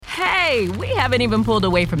Hey, we haven't even pulled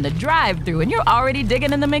away from the drive-thru and you're already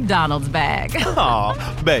digging in the McDonald's bag.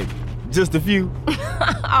 Aw, babe, just a few.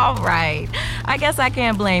 All right. I guess I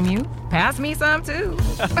can't blame you. Pass me some, too.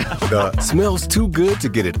 The smells too good to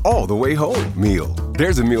get it all the way home meal.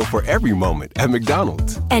 There's a meal for every moment at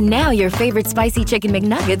McDonald's. And now your favorite spicy chicken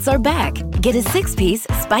McNuggets are back. Get a 6-piece,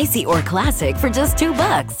 spicy or classic for just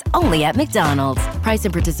 $2. Only at McDonald's. Price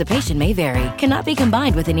and participation may vary. Cannot be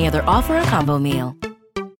combined with any other offer or combo meal.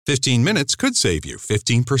 15 minutes could save you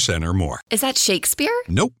 15% or more. Is that Shakespeare?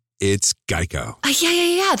 Nope, it's Geico.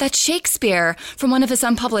 Yeah, that's Shakespeare from one of his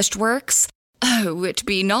unpublished works. Oh, it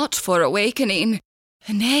be not for awakening.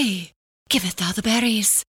 Nay, giveth thou the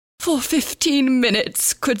berries. For 15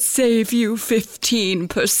 minutes could save you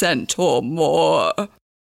 15% or more.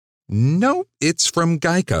 Nope, it's from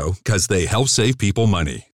Geico, because they help save people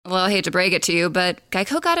money. Well, I hate to break it to you, but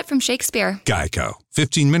Geico got it from Shakespeare. Geico.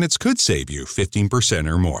 15 minutes could save you 15%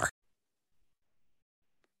 or more.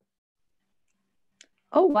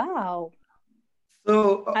 Oh, wow.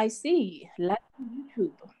 So, I see. Live on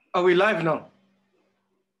YouTube. are we live now?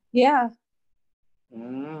 Yeah.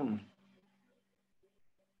 Let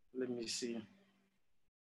me see.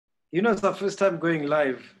 You know, it's our first time going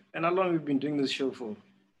live. And how long have we been doing this show for?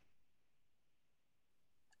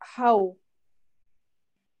 How?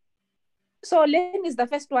 So Len is the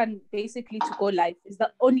first one basically to go live. Is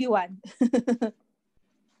the only one.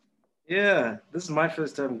 Yeah, this is my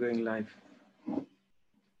first time going live.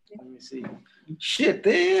 Let me see. Shit,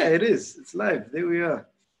 there it is. It's live. There we are.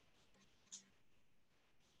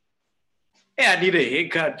 Hey, I need a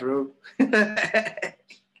haircut, bro.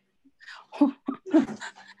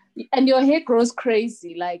 And your hair grows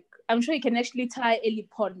crazy. Like, I'm sure you can actually tie Eli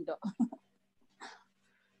Pondo.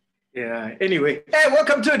 Yeah, anyway. Hey,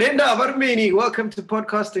 welcome to Denda Barmini. Welcome to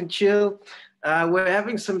Podcast and Chill. We're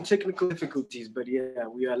having some technical difficulties, but yeah,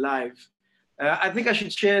 we are live. I think I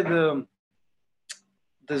should share the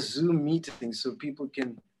Zoom meeting so people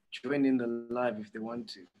can join in the live if they want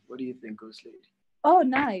to. What do you think, Ghost Lady? Oh,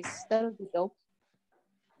 nice. That'll be dope.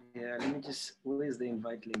 Yeah, let me just, where's the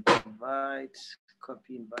invite link? Invite,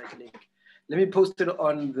 copy invite link. Let me post it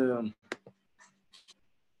on the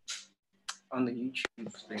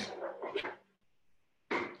YouTube thing.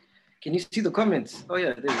 Can you see the comments? Oh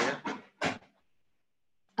yeah, there we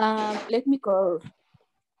are. Let me go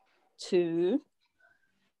to,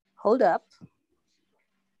 hold up.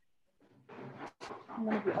 I'm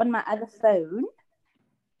gonna be on my other phone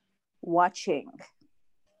watching.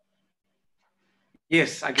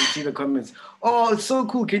 Yes, I can see the comments. Oh, it's so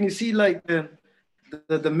cool. Can you see like the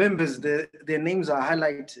members, their names are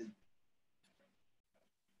highlighted?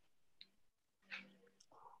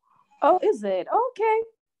 Oh, is it? Okay.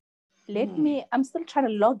 Let me, I'm still trying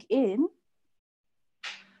to log in.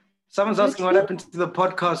 Someone's asking what happened to the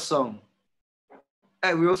podcast song.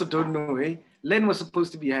 We also don't know, eh? Len was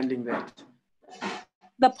supposed to be handling that.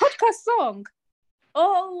 The podcast song?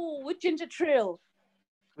 Oh, with Ginger Trill.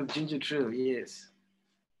 With Ginger Trill, yes.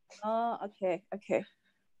 Oh, okay.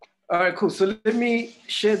 All right, cool. So let me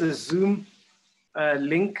share the Zoom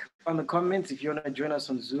link on the comments if you want to join us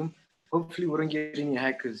on Zoom. Hopefully we don't get any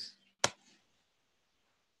hackers.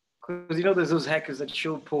 Because you know there's those hackers that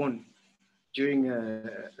show porn during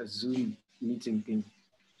a Zoom meeting thing.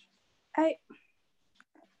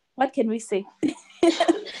 What can we say?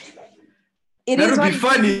 That would be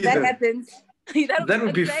funny. That happens. That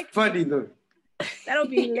would be funny though. That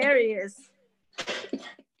would be hilarious.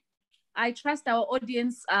 I trust our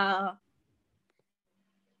audience are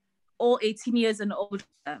all 18 years and older.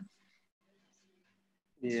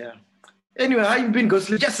 Yeah. Anyway, how you been,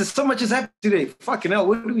 Ghostly? Yes, so much has happened today. Fucking hell,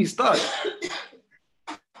 where do we start?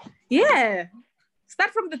 Yeah.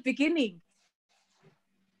 Start from the beginning.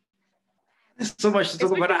 There's so much to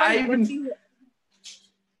talk about.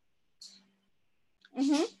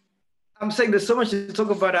 I'm saying there's so much to talk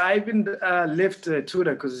about. I even left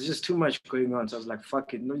Twitter because there's just too much going on. So I was like,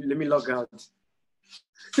 fuck it. Let me log out.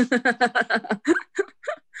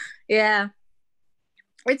 Yeah.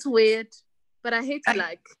 It's weird. But I hate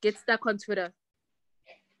to get stuck on Twitter.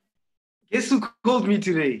 Guess who called me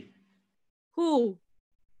today? Who?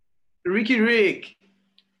 Ricky Rick.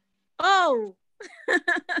 Oh.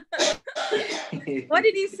 What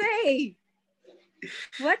did he say?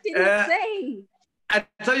 What did he say? I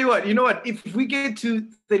tell you what, if we get to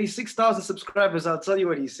 36,000 subscribers, I'll tell you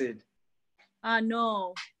what he said.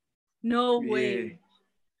 No. No way.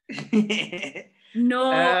 Yeah.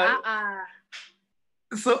 No,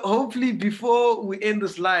 So hopefully before we end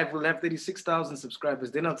this live, we'll have 36,000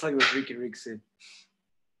 subscribers. Then I'll tell you what Ricky Rick said.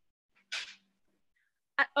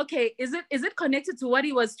 okay, is it connected to what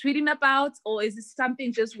he was tweeting about, or is it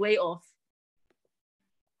something just way off?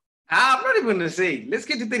 I'm not even going to say. Let's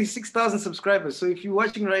get to 36,000 subscribers. So if you're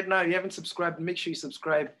watching right now, you haven't subscribed, make sure you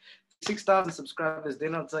subscribe. 6,000 subscribers,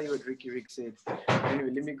 then I'll tell you what Ricky Rick said.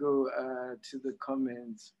 Anyway, let me go to the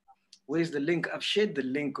comments. Where's the link? I've shared the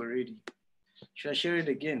link already. Should I share it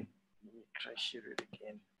again? Let me try share it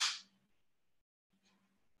again.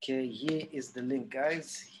 Okay, here is the link,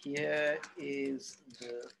 guys. Here is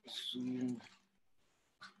the Zoom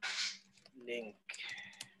link.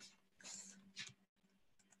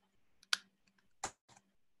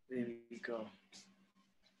 There we go.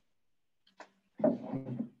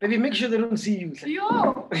 Baby, make sure they don't see you.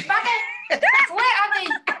 Yo, where are they?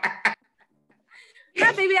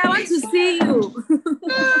 Yeah, baby, I want to see you.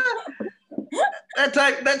 that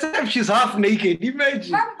time she's half naked.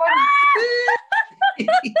 Imagine.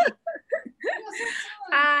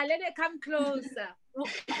 Let it come closer.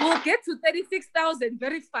 We'll get to 36,000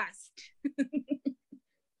 very fast.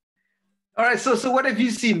 All right, so what have you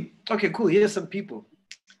seen? Okay, cool. Here's some people.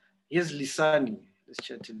 Here's Lisani. Let's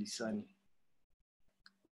chat to Lisani.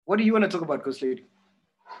 What do you want to talk about, Ghost Lady?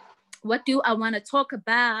 What do I want to talk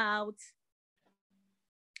about?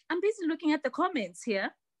 I'm busy looking at the comments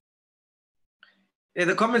here. Yeah,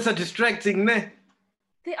 the comments are distracting, ne?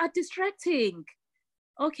 They are distracting.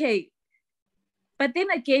 Okay. But then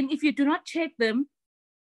again, if you do not check them,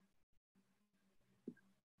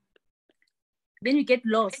 then you get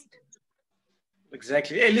lost.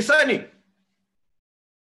 Exactly. Hey, Lisani.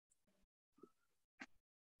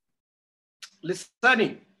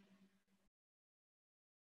 Lisani.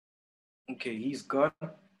 Okay, he's gone.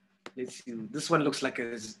 Let's see. This one looks like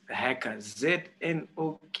a hacker.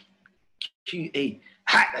 ZNOQA.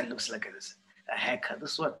 That looks like a hacker.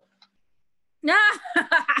 This one.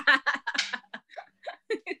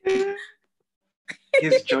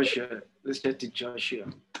 Here's Joshua. Let's get to Joshua.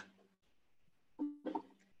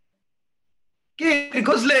 Okay,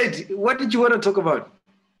 Ghost Lady, what did you want to talk about?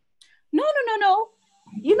 No.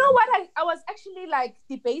 You know what I was actually like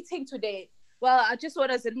debating today? Well, just what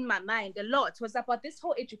was in my mind a lot was about this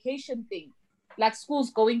whole education thing, like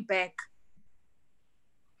schools going back.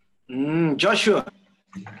 Joshua.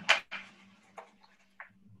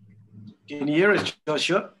 Can you hear us,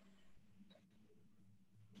 Joshua?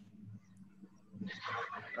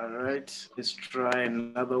 All right, let's try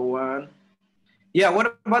another one. Yeah,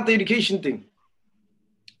 what about the education thing?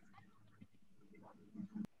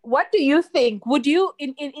 What do you think? Would you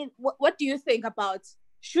what do you think about,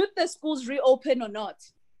 should the schools reopen or not?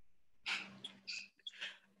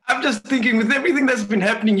 I'm just thinking, with everything that's been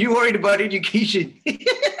happening, you worried about education.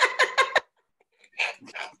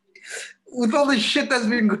 With all the shit that's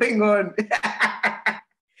been going on.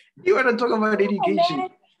 You want to talk about education?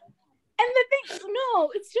 And the thing,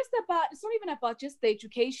 no, it's not even about just the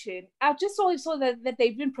education. I just saw that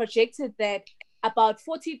they've been projected that about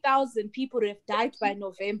 40,000 people would have died by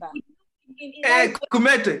November. Hey,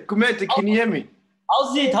 Kumete, can you hear me?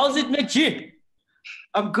 How's it, McG?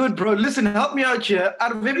 I'm good, bro. Listen, help me out here.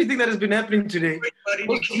 Out of everything that has been happening today,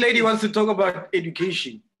 this lady wants to talk about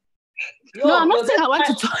education. No, I'm not saying I want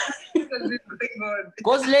to talk.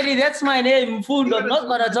 Ghost Lady, that's my name, Mfundo. I'm not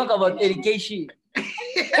going to talk about education. Guys,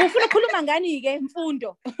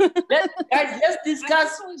 let's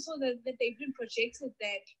discuss. So that they've been projected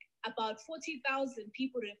that about 40,000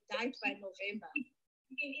 people have died by November.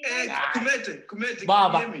 Kumete,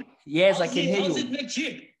 Baba. can you hear me? Yes, I can hear you.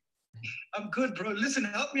 McG? I'm good, bro. Listen,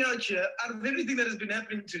 help me out here. Out of everything that has been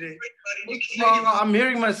happening today, I'm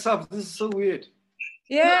hearing myself. This is so weird.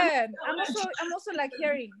 Yeah, I'm also like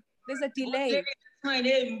hearing. There's a delay. My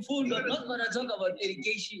name, Mfundo. I'm not going to talk about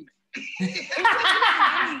education. Guys,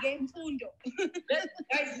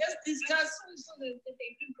 let's discuss. So that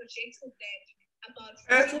they've been projected that about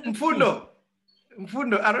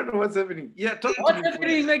Mfundo, I don't know what's happening. Yeah, talk to me. What's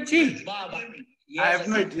happening, McG? I have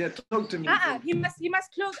no idea. Talk to me. He must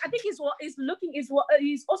close. I think he's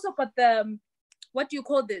also got the, what do you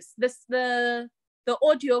call this? The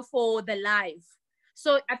audio for the live.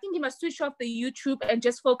 So I think he must switch off the YouTube and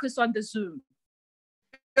just focus on the Zoom.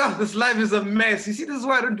 Yeah, this live is a mess. You see, this is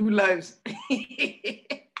why I don't do lives.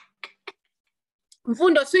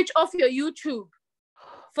 Mfundo, switch off your YouTube.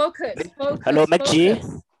 Focus. Hello, McG.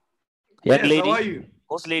 Young lady. How are you?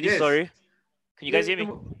 Ghost lady, Yes. Sorry. Can you guys hear me?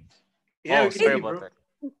 Yeah, Oh, we can sorry hear you, about bro. that.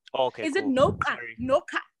 Oh, okay. Is it cool. Noka? Sorry.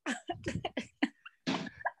 Noka.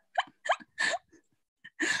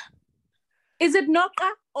 Is it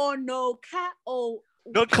Noka or Noka or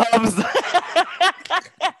No comes.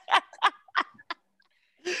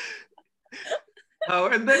 Oh,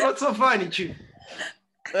 and then what's so funny, Chief?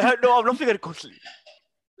 No, I'm not figuring ghostly.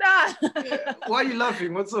 Nah. Why are you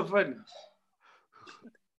laughing? What's so funny?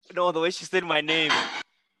 No, the way she said my name.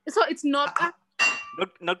 So it's not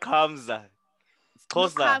Not Kamza. It's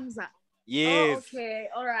Kosa. Kamza. Yes. Oh, okay,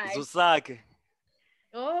 all right. Zusake.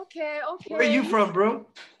 Okay. Where are you from, bro?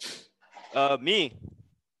 Me.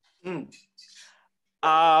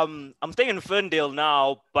 I'm staying in Ferndale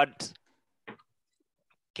now, but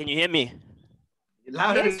can you hear me?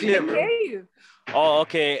 Loud and clear, bro. Hear you. Oh,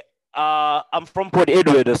 okay. I'm from Port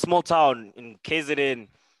Edward, a small town in KZN,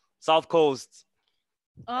 South Coast.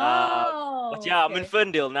 But yeah, I'm in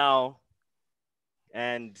Ferndale now.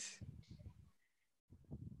 And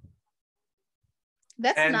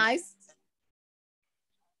that's nice.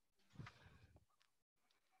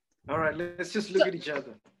 All right, let's just look at each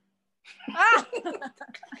other.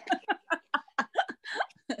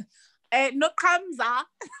 No Kamza.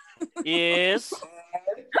 Yes.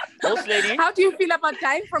 Host lady. How do you feel about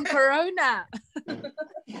dying from corona?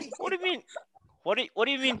 What do you mean? What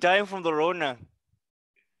do you mean dying from the Rona?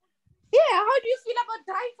 Yeah, how do you feel about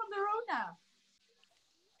dying from the Rona?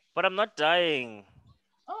 But I'm not dying.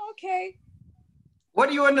 Oh, okay. What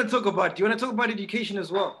do you want to talk about? Do you want to talk about education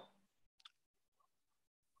as well?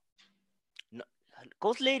 No,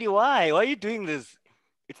 Ghost lady, why? Why are you doing this?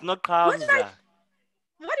 It's not Kamza.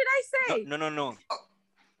 What did I say? No.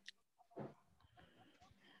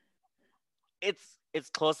 It's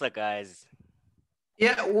closer, guys.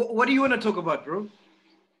 Yeah, what do you want to talk about, bro?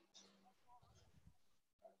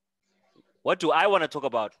 What do I want to talk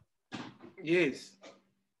about? Yes.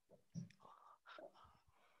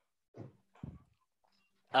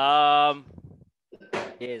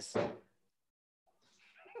 Yes.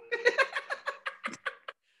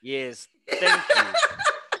 Yes, thank you.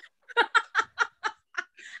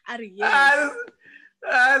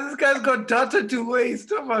 This guy's got data to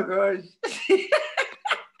waste. Oh my gosh.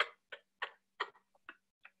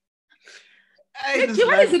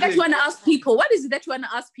 What is it that you want to ask people? What is it that you want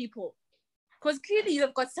to ask people? Because clearly you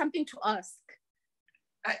have got something to ask.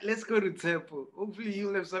 Let's go to Temple. Hopefully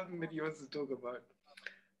he'll have something that he wants to talk about.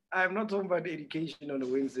 I'm not talking about education on a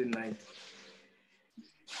Wednesday night.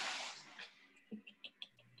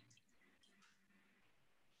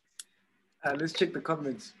 Let's check the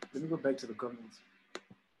comments. Let me go back to the comments.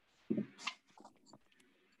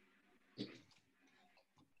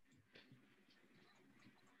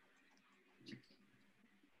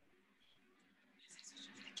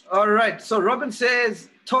 All right. So Robin says,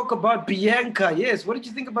 talk about Bianca. Yes. What did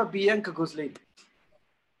you think about Bianca, Ghost Lady?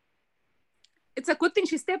 It's a good thing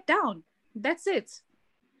she stepped down. That's it.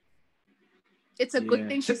 It's a good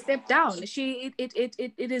thing she stepped down.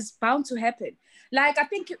 It is bound to happen. Like, I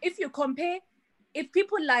think if you compare, if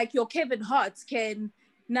people like your Kevin Hart can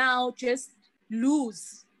now just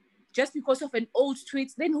lose just because of an old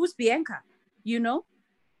tweet, then who's Bianca? You know?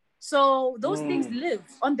 So those things live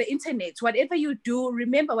on the internet. Whatever you do,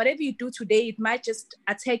 remember, whatever you do today, it might just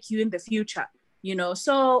attack you in the future, you know?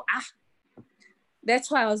 So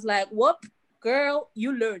that's why I was like, whoop, girl,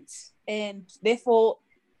 you learned. And therefore,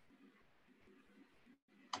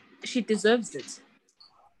 she deserves it.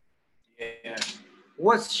 Yeah.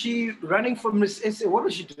 Was she running for Miss SA? What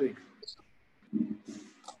was she doing?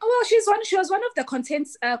 Well, she was one of the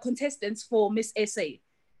contestants for Miss SA.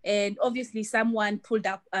 And obviously someone pulled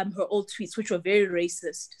up her old tweets, which were very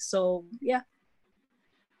racist. So, yeah.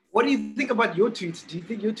 What do you think about your tweets? Do you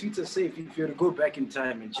think your tweets are safe if you were to go back in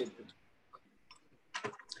time and check them?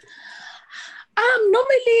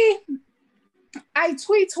 Normally, I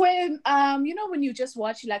tweet when, when you just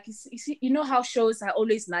watch, like, you know how shows are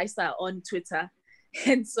always nicer on Twitter.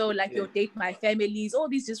 And so, like, your Date My Families, all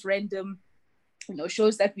these just random,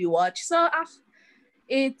 shows that we watch. So,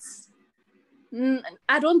 it's...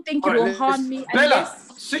 I don't think it will harm me. Bella,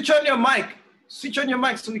 switch on your mic. Switch on your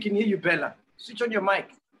mic so we can hear you, Bella. Switch on your mic.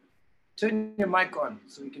 Turn your mic on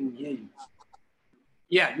so we can hear you.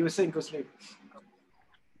 Yeah, you were saying, go sleep.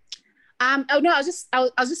 Oh no, I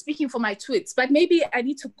was just speaking for my tweets, but maybe I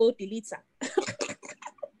need to go delete some.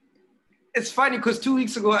 It's funny because 2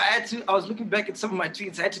 weeks ago I was looking back at some of my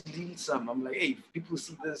tweets. I had to delete some. I'm like, hey, people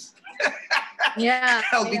see this. Yeah,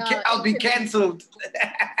 I'll be cancelled.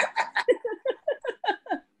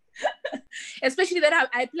 Especially that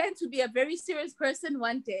I plan to be a very serious person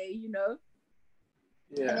one day,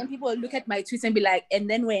 Yeah. And then people will look at my tweets and be like, and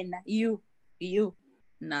then when? You.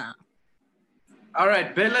 Nah. All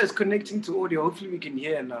right, Bella is connecting to audio. Hopefully we can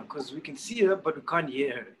hear her now because we can see her, but we can't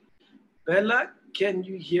hear her. Bella, can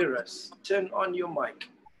you hear us? Turn on your mic.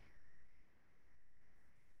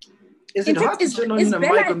 Is it hard to turn on the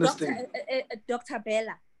mic on this thing? Dr.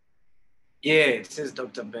 Bella. Yeah, it says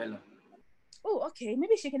Dr. Bella. Oh, okay.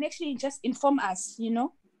 Maybe she can actually just inform us,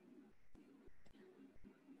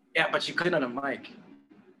 Yeah, but you couldn't on a mic.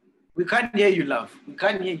 We can't hear you, love. We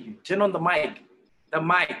can't hear you. Turn on the mic. The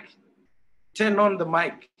mic. Turn on the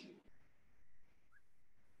mic.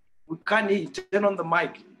 We can't hear you. Turn on the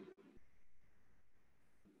mic.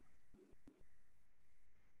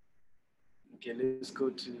 Okay, let's go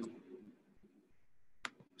to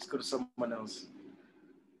someone else.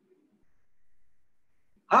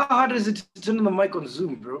 How hard is it to turn on the mic on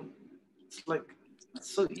Zoom, bro? It's like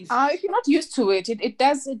it's so easy. If you're not used to it, it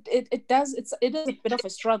is a bit of a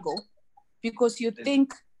struggle because you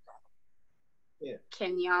think. Yeah.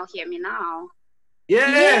 Can y'all hear me now?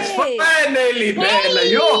 Yes, Yay. finally, Bella.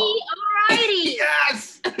 Yo. Alrighty.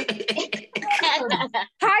 Yes.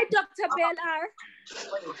 Hi, Dr. Bella.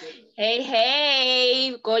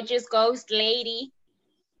 Hey, gorgeous ghost lady.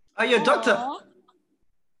 Are you a doctor?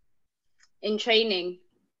 In training.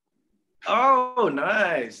 Oh,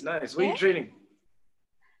 nice. Where are you training?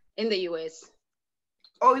 In the US.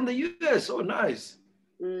 Oh, in the US. Oh, nice.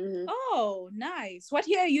 Mm-hmm. Oh, nice. What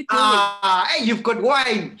year are you doing? Hey, you've got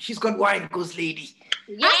wine. She's got wine, ghost lady.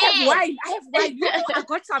 Yes. I have wine. You know, I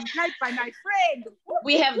got some help by my friend.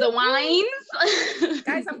 We have the wines.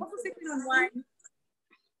 Guys, I'm also sipping on wine.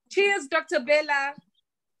 Cheers, Dr. Bella.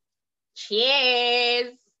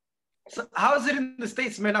 Cheers. So how is it in the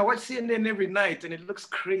States, man? I watch CNN every night and it looks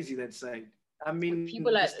crazy that side. I mean,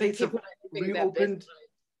 the States have reopened.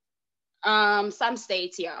 Some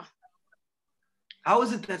states, yeah. How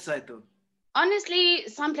is it that side though? Honestly,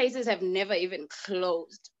 some places have never even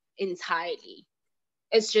closed entirely.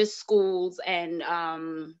 It's just schools and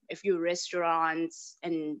a few restaurants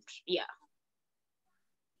and yeah.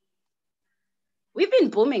 We've been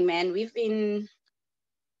booming, man. What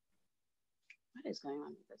is going on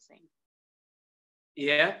with this thing?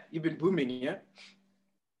 Yeah, you've been booming, yeah?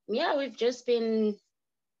 Yeah, we've just been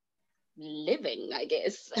living, I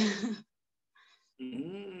guess.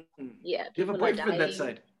 Mm-hmm. Yeah. Do you have a boyfriend that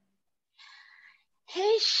side?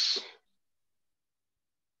 It's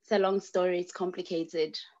a long story. It's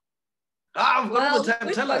complicated. I've got all the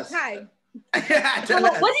time. Tell us. Tell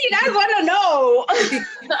us. What do you guys want to know?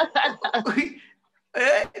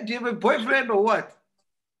 Do you have a boyfriend or what?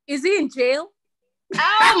 Is he in jail?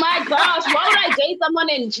 Oh my gosh, why would I date someone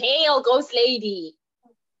in jail, ghost lady?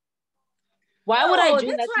 Why would I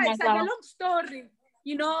do that to myself? It's like a long story,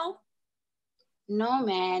 you know? No,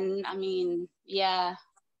 man. I mean, yeah,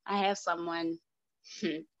 I have someone.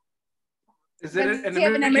 Is it Does he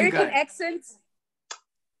have an American accent?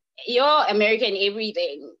 You're American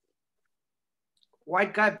everything.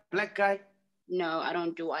 White guy, black guy? No, I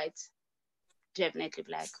don't do white. Definitely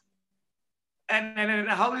black. And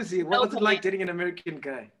how is he? What was it like dating an American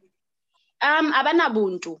guy?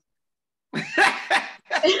 Abanabuntu.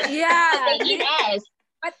 Yeah. They eat ass.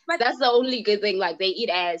 But that's the only good thing. Like they eat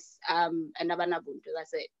ass. And abanabuntu.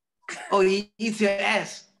 That's it. Oh, he eats your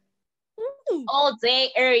ass. All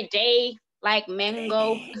day, every day, like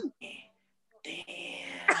mango.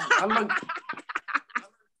 Damn.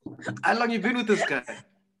 How long you been with this guy?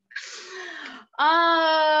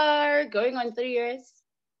 Going on 3 years.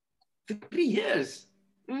 3 years?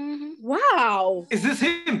 Mm-hmm. Wow. Is this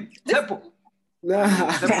him? Tepo?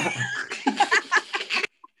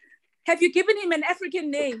 Have you given him an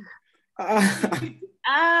African name?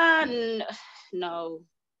 No.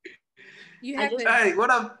 You haven't. Hey, what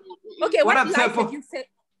up? Okay, what up, life Tepo? have you said?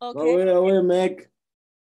 Okay. Wait, Mac.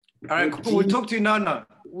 All right, cool. We'll talk to you now.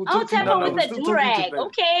 We'll talk to you Tepo now. with the durag.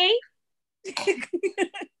 Okay.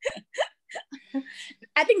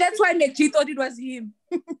 I think that's why McG thought it was him.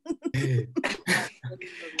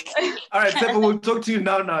 All right, Tepo, we'll talk to you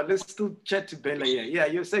now. Let's still chat to Bella here. Yeah,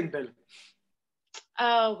 you're saying Bella.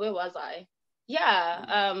 Where was I?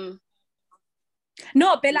 Yeah.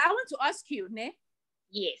 No, Bella, I want to ask you, ne?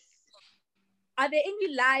 Yes. Are there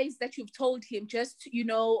any lies that you've told him, just, you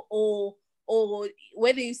know, or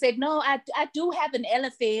whether you said, no, I do have an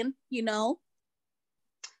elephant, you know?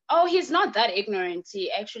 Oh, he's not that ignorant.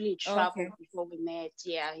 He actually traveled before we met.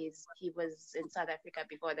 Yeah, he was in South Africa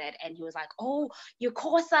before that, and he was like, "Oh, you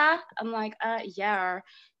Kosa?" I'm like, yeah.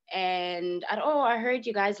 And I heard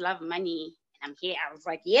you guys love money. And I'm here. I was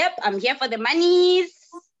like, "Yep, I'm here for the monies.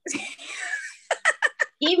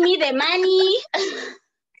 Give me the money."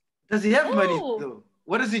 Does he have money though?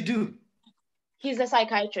 What does he do? He's a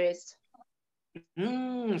psychiatrist.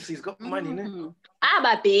 So he's got money, ne?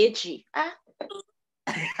 But bitchy.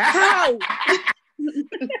 How?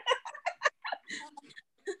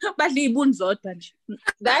 But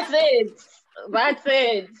That's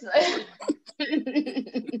it.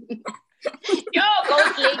 Yo,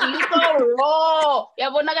 ghost lady, you so raw.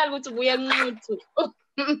 Yabonakala ukuthi ubuya nquthu.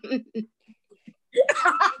 Yeah.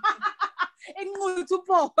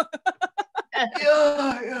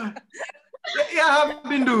 Yeah, I've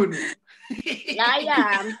been doing it.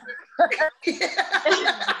 Yeah.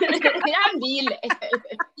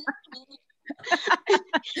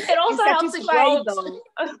 It also helps to grow, though.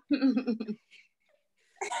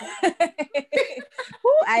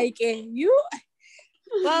 I can you.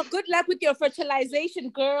 Well, good luck with your fertilization,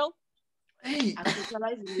 girl. Hey. I'm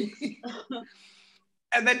fertilizing.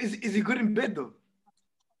 And then is he good in bed though?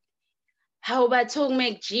 How about Tong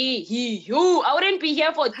McG? I wouldn't be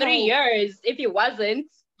here for 3 years if he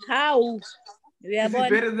wasn't. How?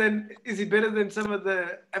 Is he better than some of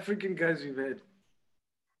the African guys we've had?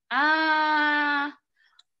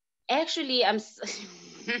 Actually,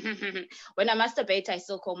 when I masturbate, I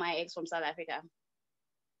still call my ex from South Africa.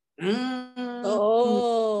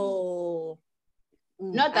 Oh.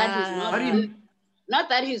 Not that he's not good. Not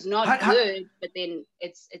that he's not good, but then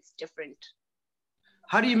it's different.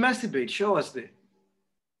 How do you masturbate? Show us there.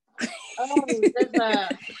 Oh,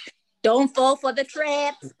 don't fall for the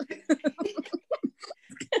trap.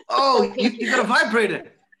 Oh, you got a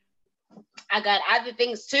vibrator. I got other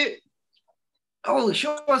things too. Oh,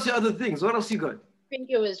 show us your other things. What else you got? I think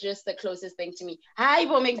it was just the closest thing to me. Hi,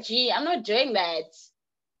 Bo McG. I'm not doing that.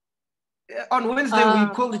 On Wednesday, we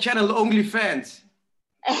call the channel OnlyFans.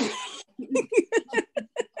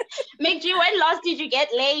 McG, when last did you get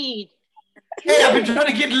laid? Hey, I've been trying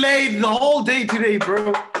to get laid the whole day today,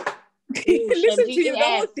 bro. Listen to you the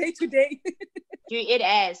whole day today. Do you eat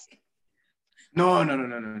ass? No.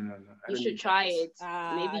 You should try it.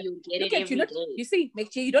 Maybe you'll get it every day. You see,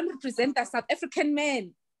 McG, you don't represent a South African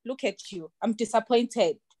man. Look at you. I'm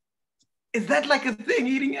disappointed. Is that like a thing,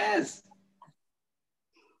 eating ass?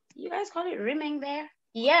 You guys call it rimming there?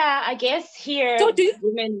 Yeah, I guess here so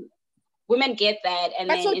women get that, and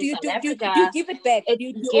but then so in South Africa, you give it back.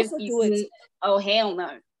 You also do it. Oh hell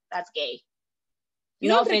no, that's gay.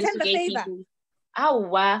 No offense to gay people.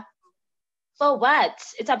 Oh, for what?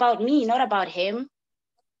 It's about me, not about him.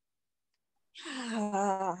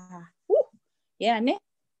 Yeah, ne?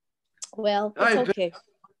 Well, it's okay.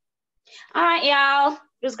 All right, y'all.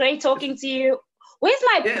 It was great talking to you. Where's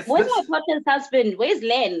my partner's husband? Where's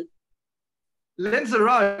Len? Len's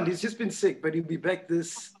around. He's just been sick, but he'll be back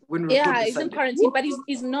this when we're he's in quarantine, but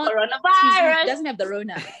he's not. Coronavirus. He doesn't have the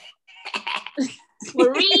Rona.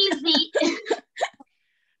 Crazy.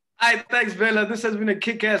 All right, thanks, Bella. This has been a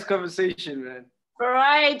kick-ass conversation, man. All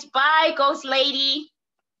right, bye, Ghost Lady.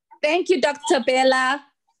 Thank you, Dr. Bella.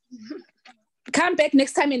 Come back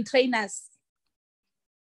next time and train us.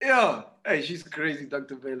 Yeah. Hey, she's crazy,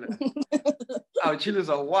 Dr. Bella. Our chillers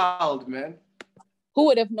are wild, man. Who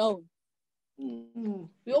would have known?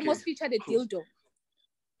 We almost featured a dildo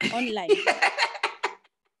online.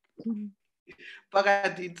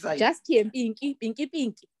 Just here, pinky.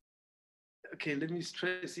 Okay, let me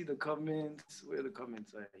try to see the comments. Where are the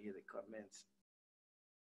comments? I hear the comments.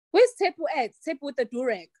 Where's Tepu at? Tepu with the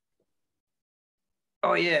durag.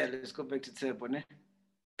 Oh yeah, let's go back to Tepu, ne?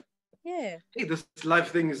 Yeah. Hey, this live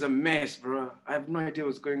thing is a mess, bro. I have no idea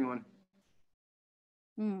what's going on.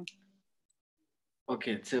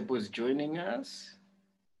 Okay, Tepo is joining us.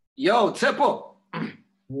 Yo, Tepo.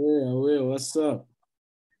 Yeah, what's up?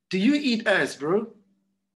 Do you eat ass, bro?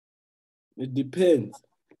 It depends.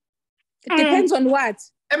 It depends on what?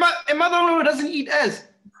 Am I the only one who doesn't eat ass?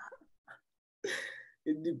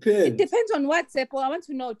 It depends. It depends on what, Tepo? I want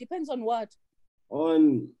to know. It depends on what?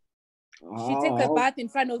 On... She take a bath in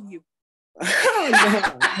front of you.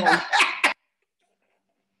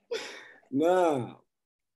 Nah.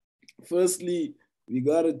 Firstly, we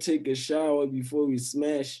gotta take a shower before we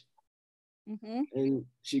smash. And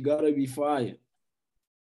she gotta be fired.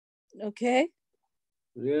 Okay.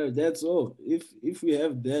 Yeah, that's all. If we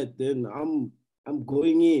have that, then I'm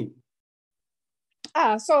going in.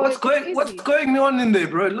 So what's going on in there,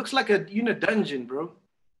 bro? It looks like a dungeon, bro.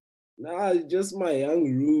 Nah, it's just my young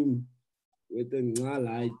room with a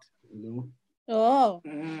light, you know. Oh,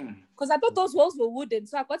 because I thought those walls were wooden,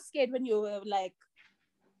 so I got scared when you were like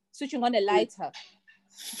switching on a lighter.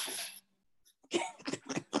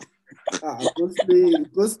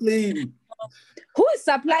 Ghostly. Who is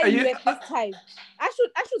supplying you at this time? I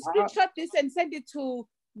should screenshot this and send it to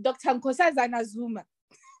Dr. Nkosazana Zuma.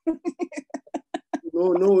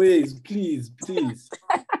 No ways, please.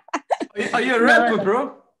 Are you a rapper,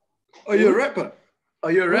 bro? Are you a rapper?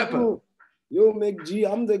 Yo,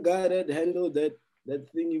 McG, I'm the guy that handled that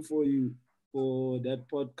thingy for you for that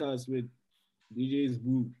podcast with DJ's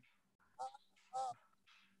Boo.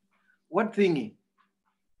 What thingy?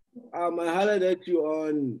 I highlighted at you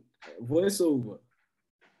on voiceover.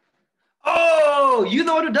 Oh, you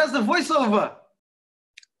the one who does the voiceover?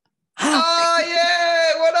 Oh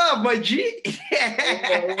yeah, what up, my G?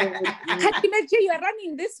 Can't imagine you are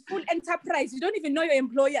running this full enterprise. You don't even know your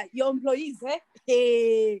employees, eh?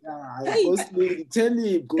 Hey, Ghost lady, tell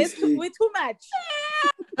him, ghost lady. Way too much.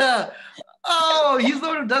 Oh, he's the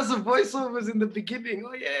one who does the voiceovers in the beginning.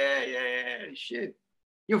 Oh yeah. Shit,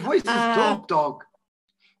 your voice is dope, dog.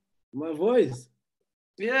 My voice.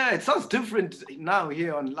 Yeah, it sounds different now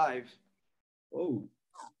here on live. Oh,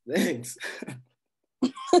 thanks.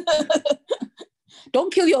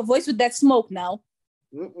 Don't kill your voice with that smoke now.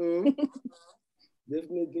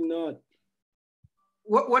 Definitely not.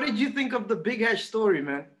 What did you think of the Big Hash story,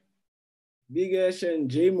 man? Big Hash and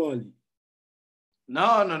J Molly.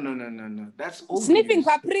 No. That's old Sniffing news.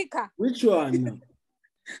 paprika. Which one?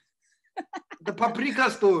 The paprika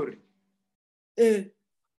story. I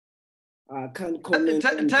can't comment.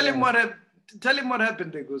 Tell him what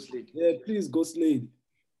happened there, Ghost Lady. Yeah, please, Ghost Lady.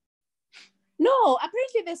 No,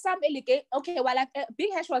 apparently there's some allegation. Okay, well,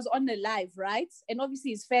 Big Hash was on the live, right? And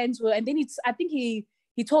obviously his fans were, and then I think he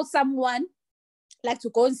told someone like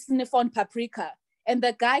to go and sniff on paprika, and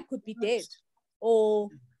the guy could be dead. Or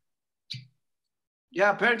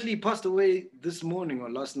yeah, apparently he passed away this morning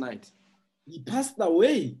or last night. He passed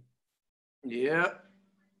away? Yeah.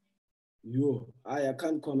 Yo, I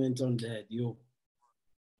can't comment on that, yo.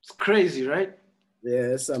 It's crazy, right?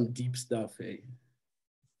 Yeah, some deep stuff, hey.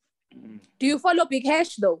 Do you follow Big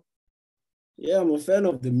Hash though? Yeah, I'm a fan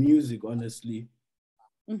of the music, honestly.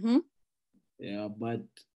 Mm-hmm. Yeah, but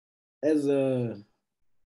as a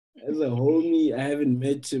homie, I haven't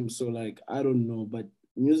met him, so like I don't know. But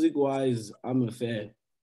music-wise, I'm a fan.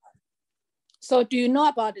 So do you know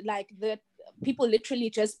about like the people literally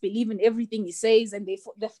just believe in everything he says, and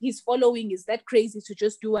his following is that crazy to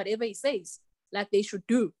just do whatever he says, like they should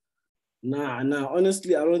do? Nah.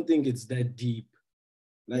 Honestly, I don't think it's that deep.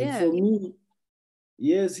 Like for me,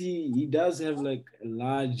 yes, he does have like a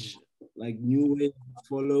large like new wave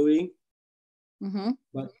following,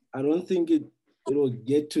 but I don't think it will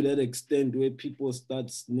get to that extent where people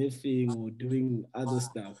start sniffing or doing other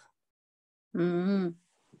stuff.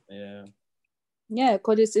 Yeah,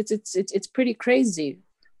 because it's pretty crazy.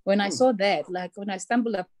 When I saw that, like when I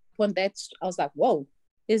stumbled upon that, I was like, whoa,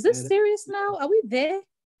 is this serious now? Are we there?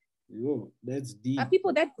 Yo, that's deep. Are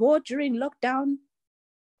people that bored during lockdown?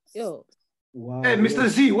 Yo. Wow. Hey, Mr.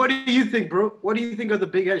 Z, what do you think, bro? What do you think of the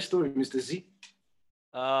Big Hash story, Mr. Z?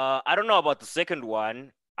 I don't know about the second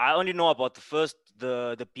one. I only know about the first,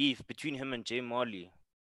 the beef between him and J Molly.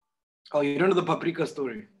 Oh, you don't know the paprika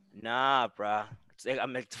story? Nah, bruh. It's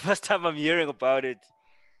the first time I'm hearing about it.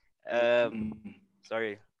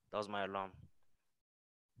 Sorry, that was my alarm.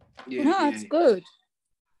 Yeah, it's good.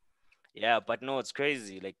 Yeah, but no, it's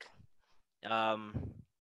crazy. Like, I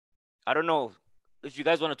don't know if you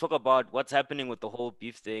guys want to talk about what's happening with the whole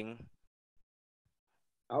beef thing.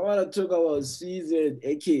 I want to talk about Season,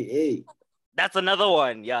 aka. That's another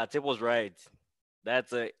one. Yeah, Tip was right.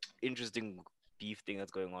 That's an interesting beef thing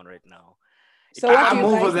that's going on right now. So I'm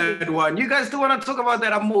over that one. You guys still want to talk about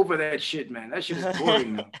that? I'm over that shit, man. That shit is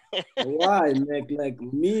boring now. Why, Mac? Like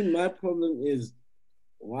me, my problem is,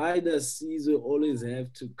 why does Caesar always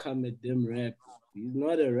have to come at them rap? He's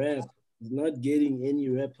not a rap. He's not getting any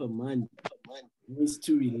rapper money. He needs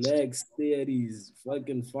to relax, stay at his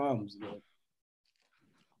fucking farms, bro.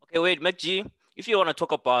 Okay, wait, Mac G, if you want to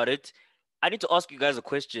talk about it, I need to ask you guys a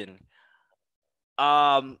question.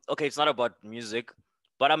 Okay, it's not about music,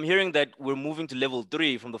 but I'm hearing that we're moving to level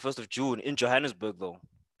 3 from the 1st of June in Johannesburg, though.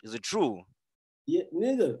 Is it true? Yeah,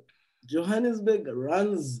 nigga. Johannesburg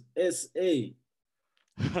runs SA.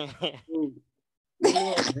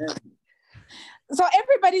 So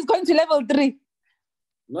everybody's going to level 3.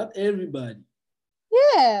 Not everybody.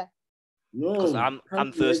 Yeah. No. Because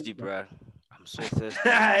I'm thirsty, bro. I'm so thirsty.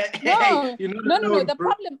 No. The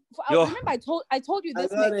problem. Remember, I told you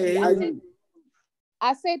this.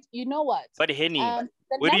 I said, you know what? But Henny,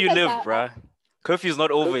 where do you live, bro? Curfew's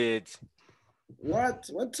not over yet.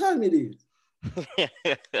 What time it is?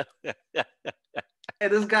 Hey,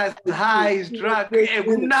 this guy's high, he's drunk. Hey,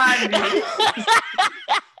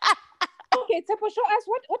 Okay, Tepo, show us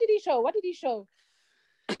what did he show? What did he show?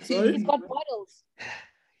 Sorry? He's got bottles.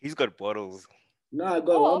 He's got bottles. No, I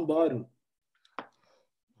got one bottle.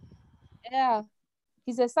 Yeah.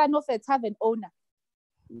 He's a son of a tavern owner.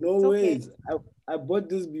 No ways. I bought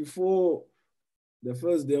this before the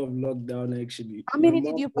first day of lockdown, actually. How many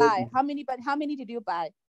did you buy? How many did you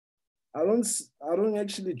buy? I don't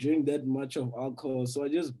actually drink that much of alcohol, so I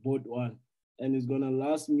just bought one, and it's gonna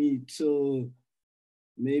last me till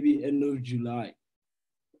maybe end of July.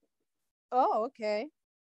 Oh, okay.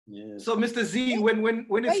 Yeah. So, Mr. Z, when Where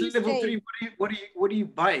you it's level stay? 3, what are you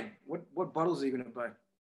buying? What bottles are you gonna buy?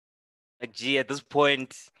 Like, gee, at this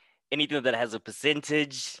point, anything that has a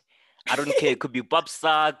percentage, I don't care. It could be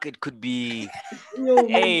Bobsack. It could be,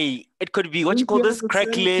 hey, it could be what you call this,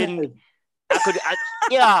 crackling.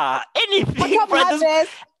 Yeah, anything.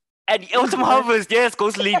 And Autumn Harvest, yes,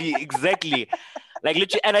 Ghost Lady, exactly. Like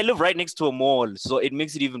literally, and I live right next to a mall, so it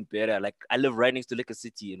makes it even better. Like I live right next to Liquor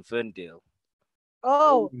City in Ferndale.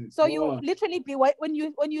 Oh, so you literally be when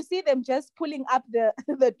you see them just pulling up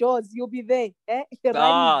the doors, you'll be there.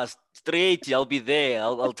 Straight, I'll be there.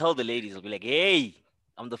 I'll tell the ladies. I'll be like, hey,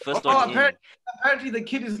 I'm the first one in. Apparently the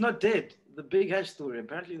kid is not dead. The big hash story.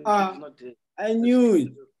 Apparently the kid is not dead. I knew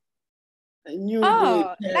it. I knew.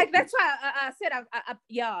 Oh, like that's why I said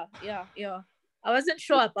yeah. I wasn't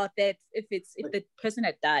sure about that if the person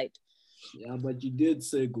had died. Yeah, but you did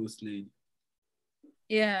say Ghost Lady.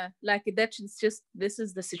 Yeah, like that's just this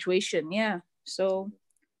is the situation. Yeah. So,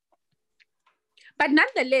 but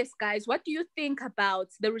nonetheless, guys, what do you think about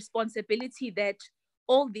the responsibility that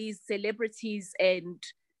all these celebrities and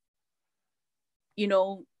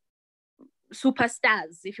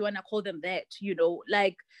superstars, if you want to call them that,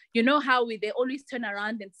 like how they always turn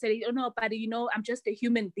around and say, oh no, but I'm just a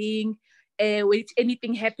human being. If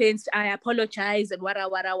anything happens, I apologize and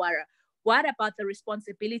wara. What about the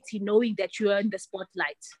responsibility knowing that you are in the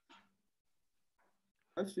spotlight?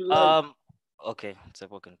 I feel like okay,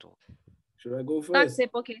 Tsepo can talk. Should I go first?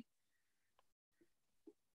 Okay.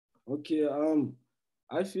 Okay,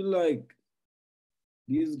 I feel like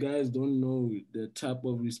these guys don't know the type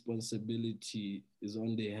of responsibility is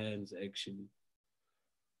on their hands, actually.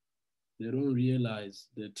 They don't realize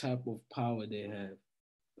the type of power they have.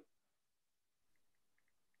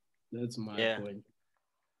 That's my point.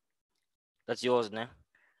 That's yours, ne?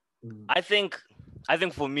 I think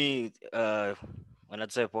for me, when I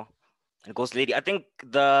say and Ghost Lady, I think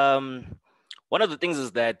the one of the things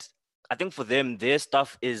is that I think for them their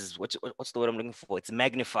stuff is what's the word I'm looking for? It's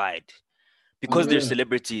magnified because they're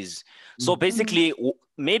celebrities. So basically,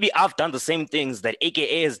 maybe I've done the same things that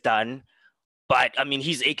AKA has done, but I mean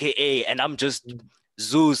he's AKA and I'm just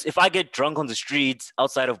Zeus. If I get drunk on the streets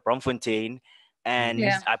outside of Bromfontein and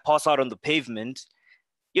I pass out on the pavement.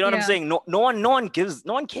 You know what I'm saying? No one cares.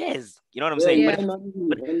 You know what I'm saying? But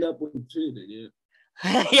end up on Twitter,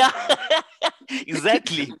 yeah,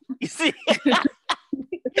 exactly. You see?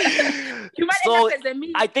 So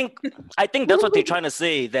I think that's what they're trying to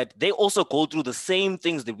say, that they also go through the same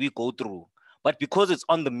things that we go through. But because it's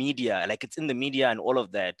on the media, like it's in the media and all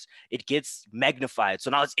of that, it gets magnified. So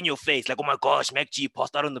now it's in your face, like, oh my gosh, Mac G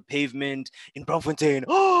passed out on the pavement in Bromfontein.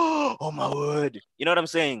 Oh my word. You know what I'm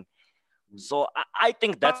saying? So I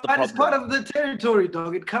think that's the problem. But it's part of the territory,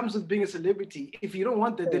 dog. It comes with being a celebrity. If you don't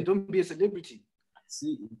want that, then don't be a celebrity.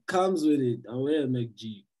 See, it comes with it. Aware,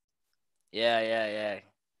 McG. Yeah.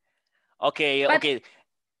 Okay.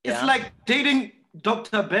 It's like dating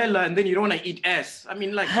Dr. Bella and then you don't want to eat ass. I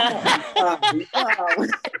mean, like, come on.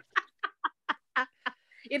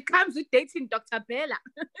 It comes with dating Dr. Bella.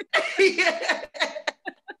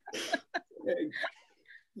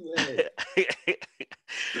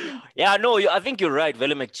 Yeah, no, I think you're right,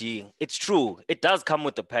 Vele McG. It's true. It does come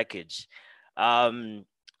with the package. But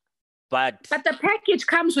the package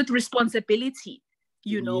comes with responsibility,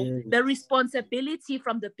 the responsibility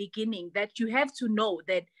from the beginning that you have to know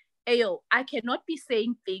that, I cannot be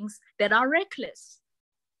saying things that are reckless.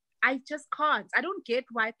 I just can't. I don't get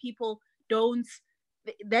why people don't,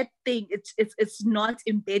 that thing, it's not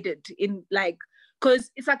embedded in like,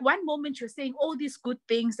 because it's like one moment you're saying all these good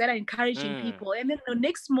things that are encouraging people, and then the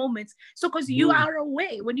next moment, so because you are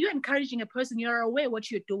aware, when you're encouraging a person, you're aware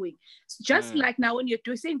what you're doing. So just like now when you're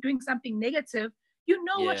doing something negative, you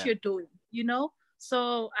know what you're doing,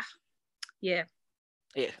 So, yeah.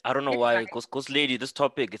 Yeah, I don't know why, because lady, this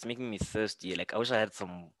topic is making me thirsty. Like I wish I had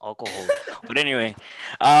some alcohol. But anyway,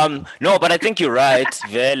 no, but I think you're right,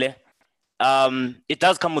 Vele. It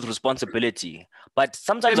does come with responsibility, but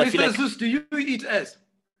sometimes I feel like. Zeus, do you eat ass?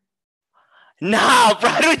 Nah, bro,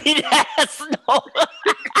 I don't eat ass. No.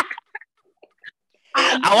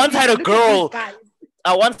 I once had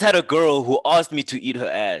a girl who asked me to eat her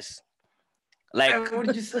ass. Like, what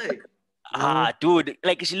did you say? Dude,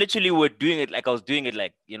 like she literally was doing it like I was doing it,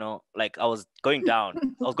 like, like I was going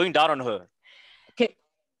down. I was going down on her. Okay.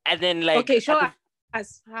 And then like. Okay, show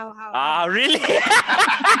us how. Really?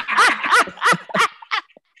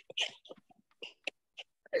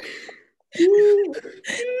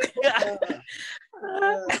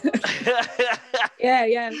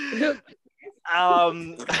 Yeah.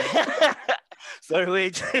 Sorry,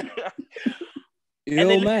 wait.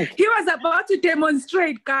 Yo, Mac. He was about to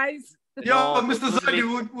demonstrate, guys. Yo, Mr.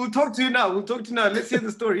 Zondi, we'll talk to you now. Let's hear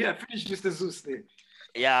the story. Yeah, finish Mr. Zeus there.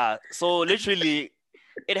 Yeah, so literally,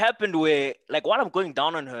 it happened where, like, while I'm going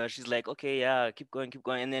down on her, she's like, okay, yeah, keep going.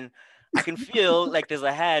 And then I can feel like there's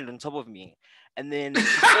a hand on top of me. And then she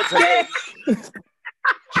spreads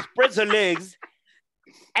her legs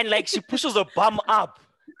and, like, she pushes her bum up.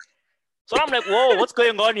 So I'm like, whoa, what's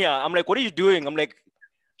going on here? I'm like, what are you doing? I'm like,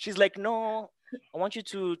 she's like, no, I want you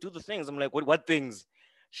to do the things. I'm like, what things?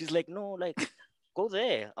 She's like, no, like, go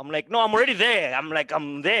there. I'm like, no, I'm already there. I'm like,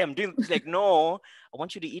 I'm there. I'm doing. She's like, no, I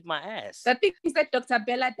want you to eat my ass. The thing is that Dr.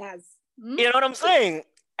 Bella does. You know what I'm saying?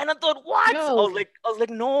 And I thought, what? No. I was like,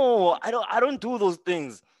 no, I don't do those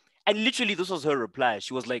things. And literally, this was her reply.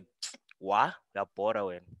 She was like, what? That bought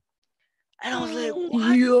win. And I was like,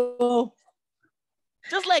 what? Yo.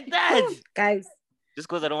 Just like that. Guys. Just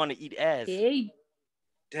because I don't want to eat ass. Hey.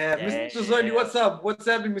 Damn, Mr. Zondi, what's up? What's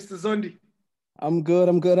happening, Mr. Zondi? I'm good.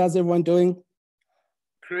 How's everyone doing?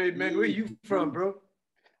 Great, man. Where you from, bro?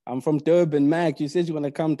 I'm from Durban, Mac. You said you want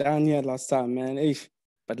to come down here last time, man.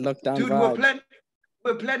 But lockdown. Dude,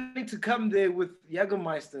 we're planning to come there with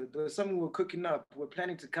Jagermeister. There's something we're cooking up. We're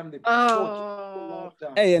planning to come there before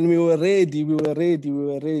lockdown. Hey, and we were ready.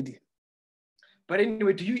 But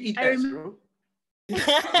anyway, do you eat ass, bro?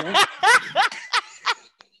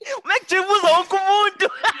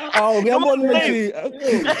 Oh, we are on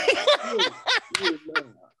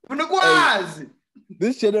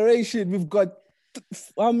This generation, we've got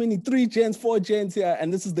how many? 3 gens, 4 gens here,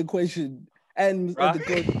 and this is the question. And What's the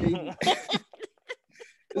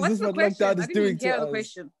question? Lockdown is doing to us?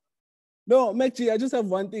 Question. No, Mekchi, I just have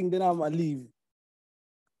one thing, then I'm gonna leave.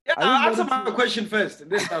 Yeah, answer my question first,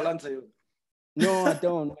 and then I'll answer you. No, I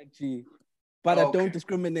don't, Mekchi. But I don't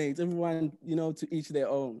discriminate. Everyone, to each their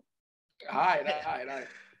own. All right.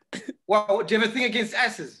 Well, do you have a thing against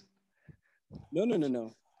asses?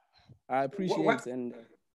 No. I appreciate and.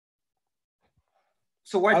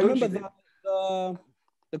 So why I don't remember you?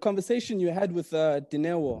 The conversation you had with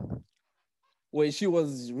Dinewo, where she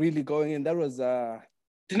was really going in. That was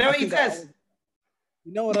Dinewo eats ass.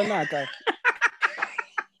 You know what or not, guy?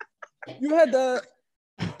 You had the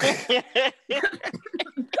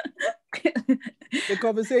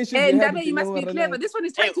conversation. Hey, Ndabe, you must be clever. This one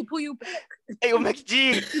is trying to pull you back. Hey, Max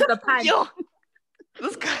G. The pan. Yo,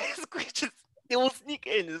 this guy is just, they will sneak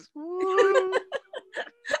in.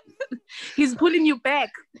 He's pulling you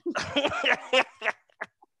back.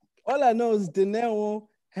 All I know is Dinewo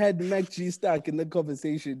had Mac G stuck in the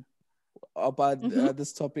conversation about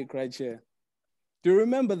this topic right here. Do you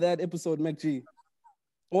remember that episode, Mac G?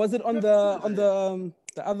 Or was it on the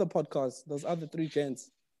other podcast? Those other 3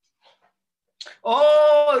 gens.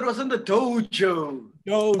 Oh, it was in the dojo.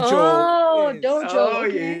 Oh, Yes. dojo. Oh,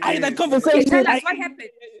 Okay. yeah. That conversation. Tell us what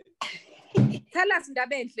happened. Tell us,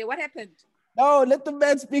 Ndabenhle, what happened? No, let the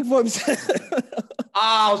man speak for himself.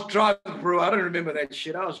 I was drunk, bro. I don't remember that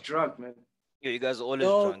shit. I was drunk, man. Yeah, you guys are always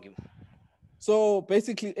drunk. So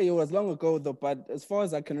basically, it was long ago though, but as far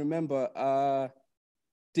as I can remember,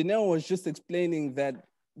 Dineo was just explaining that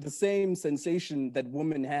the same sensation that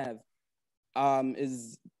women have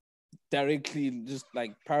is directly just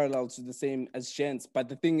like parallel to the same as gents. But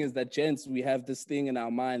the thing is that gents, we have this thing in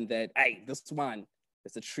our mind that, hey, this one,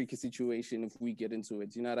 it's a tricky situation if we get into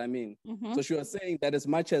it. You know what I mean? Mm-hmm. So she was saying that as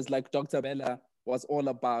much as like Dr. Bella was all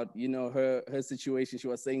about, her situation, she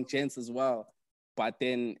was saying gents as well. But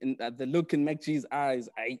then the look in MacG's eyes,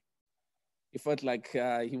 it felt like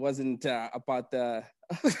he wasn't about the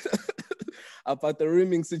about the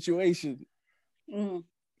rimming situation. Mm.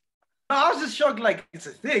 I was just shocked, like it's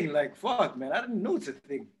a thing. Like fuck, man, I didn't know it's a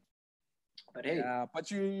thing. But hey,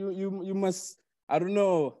 but you must. I don't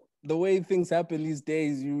know the way things happen these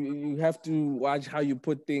days. You have to watch how you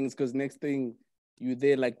put things, because next thing you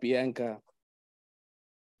there like Bianca.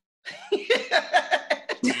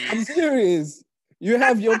 I'm serious. You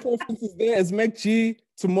have your preferences there as MacG.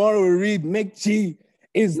 Tomorrow we read MacG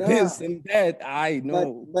is this and that. I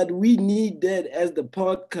know. But we need that as the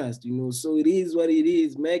podcast, so it is what it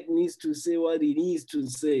is. Mac needs to say what he needs to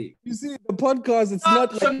say. You see, the podcast, it's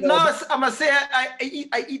not so like now I'm gonna say I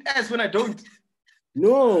eat ass when I don't.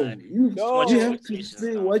 No, you have to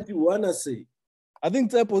say what you wanna say. I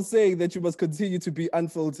think Tep was saying that you must continue to be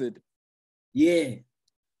unfiltered. Yeah.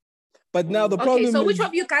 But now the problem is... so which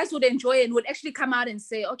of you guys would enjoy and would actually come out and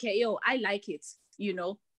say, okay, yo, I like it,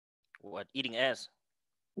 What, eating ass?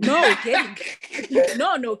 No, getting.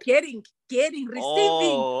 Getting, receiving.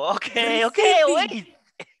 Oh, okay, wait.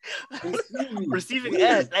 Receiving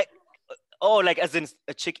ass. Like as in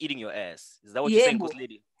a chick eating your ass. Is that what you're saying, Ghost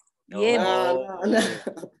Lady? Yeah.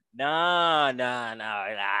 Oh. Nah.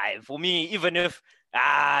 For me, even if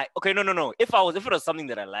okay, no. If it was something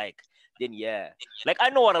that I like, then yeah. Like I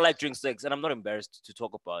know what I like during sex, and I'm not embarrassed to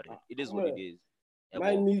talk about it. It is what it is.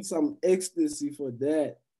 Might need some ecstasy for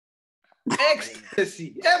that.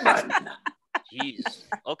 Ecstasy, yeah, man. Jeez.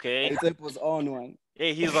 Okay. It was on one.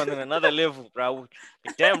 Hey, he's on another level, bro.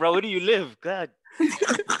 Damn, bro, where do you live? God.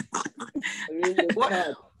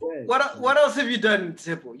 What else have you done,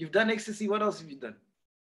 Tsepo? You've done ecstasy. What else have you done?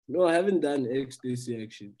 No, I haven't done ecstasy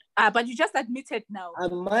actually. But you just admitted now.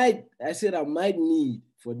 I said I might need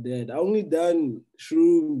for that. I only done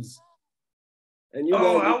shrooms. And you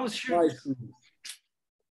guys, I was shrooms.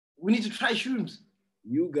 We need to try shrooms.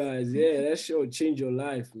 You guys, yeah, that sure change your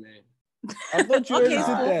life, man. I thought you already did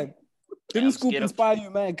that. Didn't Scoop inspire you,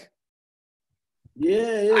 Mac?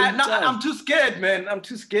 Yeah. I'm too scared, man. I'm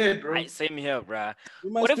too scared, bro. Same here, bro.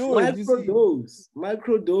 You must do it.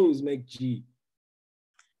 Microdose, make G.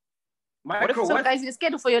 So guys, you're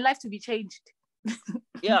scared for your life to be changed.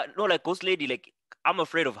 Yeah, no, like Ghost Lady, like I'm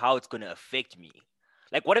afraid of how it's gonna affect me.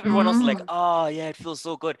 Like what if everyone else is like, oh yeah, it feels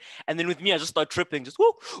so good. And then with me, I just start tripping, just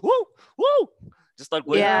woo. Just start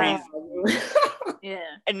going crazy.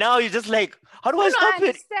 Yeah. And now you're just like, how do I stop it?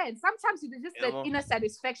 Understand. Sometimes it's just the inner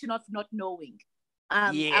satisfaction of not knowing.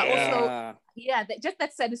 Yeah. Just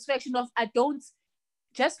that satisfaction of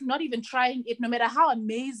just not even trying it, no matter how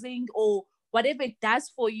amazing or whatever it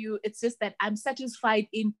does for you. It's just that I'm satisfied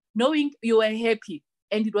in knowing you were happy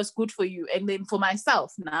and it was good for you. And then for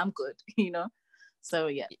myself, now I'm good, So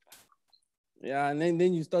yeah. Yeah, and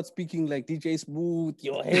then you start speaking like DJ Smooth,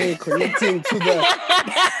 your hair connecting to the...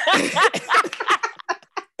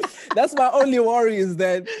 That's my only worry is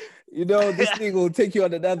that, this thing will take you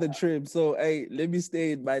on another trip. So, hey, let me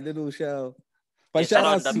stay in my little shell. But shout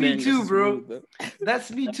out to me too, bro.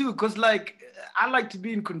 That's me too, because I like to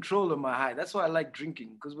be in control of my high. That's why I like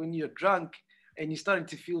drinking, because when you're drunk and you're starting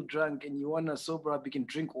to feel drunk and you want to sober up, you can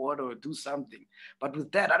drink water or do something. But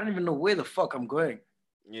with that, I don't even know where the fuck I'm going.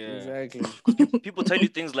 Yeah, exactly. People tell you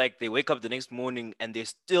things like they wake up the next morning and they're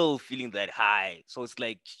still feeling that high. So it's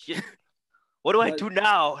like, shit, what do I do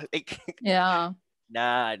now? Yeah.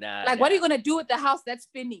 Nah. What are you gonna do with the house that's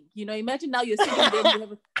spinning? Imagine now you're sitting there.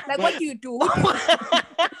 What do you do?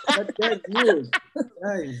 That's weird.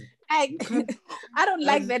 I don't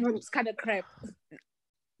like that kind of crap.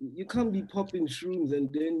 You can't be popping shrooms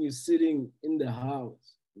and then you're sitting in the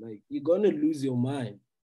house. Like you're gonna lose your mind.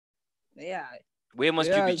 Yeah. Where must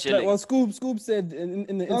you be chilling? Well, Scoop said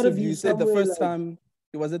in the interview, he said the first time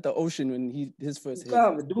he was at the ocean when his first hit.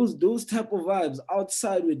 Those type of vibes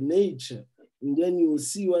outside with nature, and then you will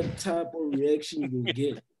see what type of reaction you will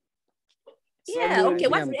get. Yeah. Okay.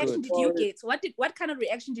 What reaction did you get? What kind of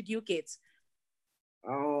reaction did you get?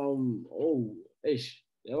 That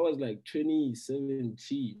was like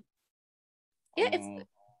 2017. Yeah, it's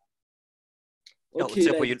okay.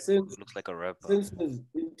 Looks like a rapper. Senses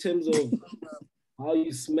in terms of how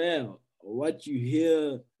you smell, or what you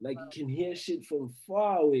hear, like you can hear shit from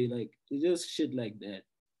far away, like it's just shit like that.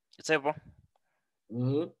 It's hey, bro.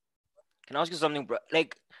 Mm-hmm. Can I ask you something, bro?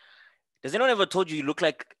 Like, does anyone ever told you look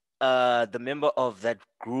like the member of that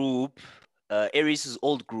group, Aries'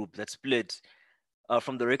 old group that split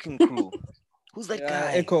from the Wrecking Crew? Who's that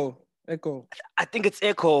guy? Echo. I think it's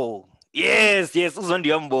Echo. Yes, Uzondi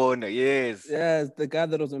Ambona, yes. Yes, the guy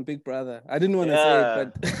that was on Big Brother. I didn't want to say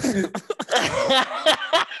it, but...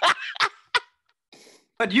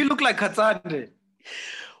 But you look like Katsande.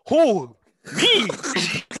 Who? Me?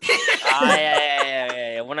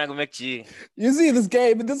 Yeah. I wanna go make G. You see this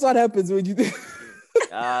game, but this is what happens when you do...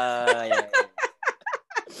 Yeah.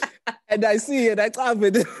 And I see it, I clap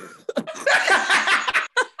it.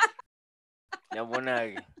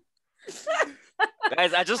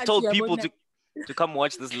 Guys, I just told people to come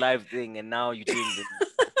watch this live thing, and now you're doing this.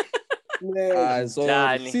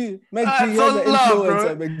 See, Meg G, you're the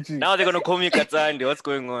influencer, Meg G. Now they're gonna call me Katsandi. What's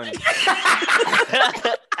going on?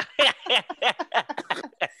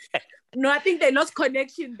 No, I think they lost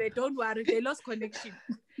connection. Don't worry, they lost connection.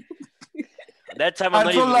 That time I'm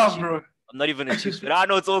not even a chief. I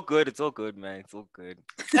know it's all good. It's all good, man. It's all good.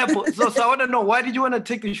 So I want to know, why did you want to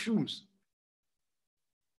take the shrooms?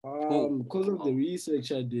 Because of the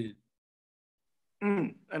research I did.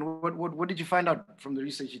 And what did you find out from the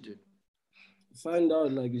research you did? Find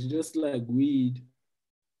out like it's just like weed,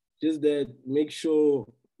 just that make sure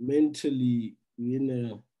mentally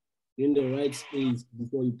you're in the right space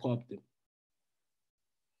before you pop them.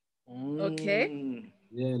 Okay.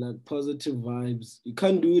 Yeah, like positive vibes. You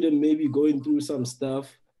can't do them maybe going through some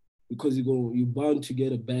stuff because you're bound to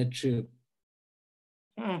get a bad trip.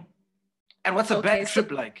 And what's a bad trip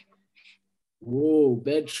like? Whoa,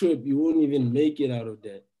 bad trip. You won't even make it out of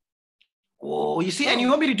that. Whoa, you see, and you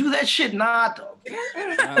want me to do that shit? Nah.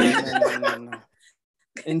 No.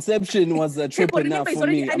 Inception was a trip People, enough remember, he's for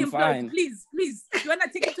already me. I'm unemployed. fine. Please, you wanna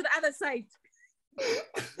take it to the other side?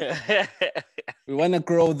 We want to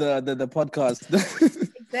grow the podcast.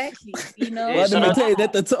 Exactly. You know. Yeah, Let me tell you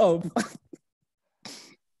at the top.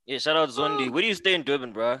 Yeah, shout out Zondi. Where do you stay in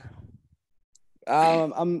Durban, bro?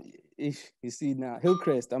 You see now,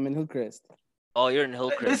 Hillcrest. I'm in Hillcrest. Oh, you're in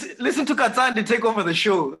Hillcrest. Listen to Katsandi take over the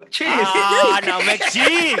show. Cheers. Now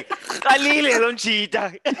McG. Kalile, don't cheat.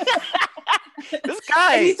 This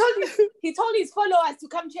guy. And he told his followers to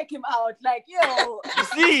come check him out. Like, yo. You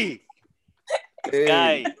see? This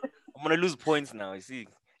guy. I'm gonna lose points now, you see.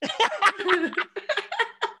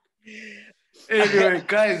 Anyway,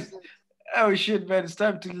 guys. Oh shit, man. It's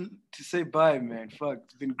time to say bye, man. Fuck,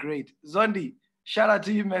 it's been great. Zondi, shout out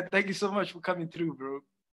to you, man. Thank you so much for coming through, bro.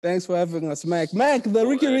 Thanks for having us, Mac. Mac, the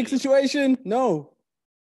Ricky Rick situation? No.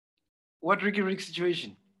 What Ricky Rick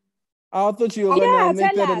situation? I thought you were gonna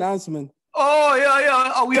make that announcement. Oh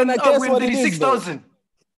yeah. Are we Can on, I guess we on what it is, 36,000?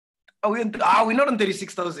 We're not on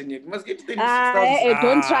 36,000 yet. We must get to 36,000.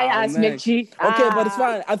 Don't try us, McG. Okay, but it's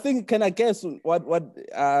fine. I think, can I guess what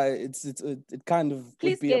it kind of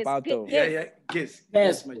Please would be guess, about though? Yeah.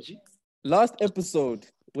 Guess, my G. Last episode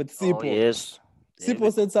with Sipo. Oh, yes.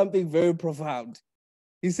 Sipo said something very profound.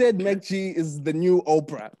 He said McG is the new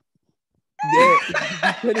Oprah. Yeah,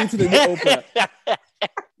 turning to the new Oprah.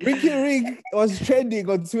 Ricky Rick was trending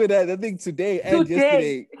on Twitter, I think today and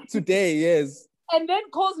yesterday. Today, yes. And then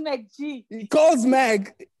calls McG. He calls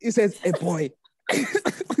Mac. He says, "Hey boy,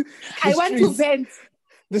 I want to vent.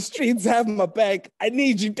 The streets have my back. I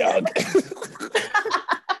need you, dog."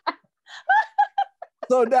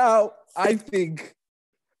 So now I think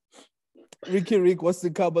Ricky Rick wants to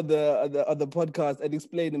cover the podcast and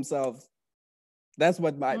explain himself. That's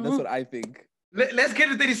what I think. Let's get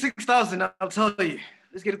to 36,000. I'll tell you.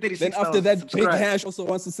 Let's get to 36,000. Then after that, Big Hash also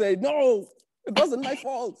wants to say, "No, it wasn't my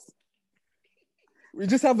fault." We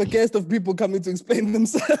just have a guest of people coming to explain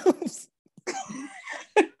themselves.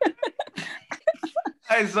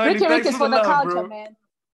 Hey, Zondi, Ricky Rick is for the love, culture, bro. man.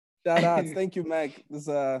 Shout out. Thank you, Mac. This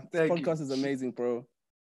podcast is amazing, bro.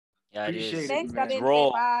 Yeah, it is. Thanks, It's Gabin.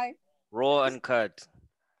 raw. Bye. Raw and cut.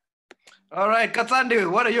 All right, Katsandi,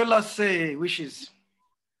 what are your last wishes?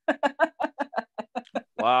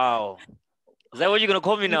 Wow. Is that what you're gonna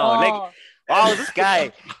call me now? Like, wow, this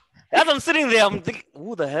guy. As I'm sitting there, I'm thinking,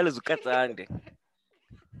 who the hell is Katsandi?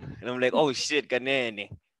 And I'm like, oh shit, Kanene.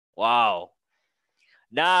 Wow.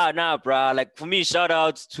 Nah, bruh. Like for me, shout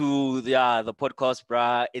outs to the podcast,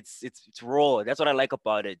 bruh. It's raw. That's what I like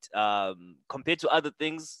about it. Compared to other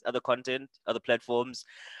things, other content, other platforms,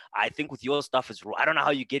 I think with your stuff is raw. I don't know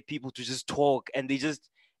how you get people to just talk and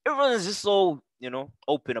everyone is just so,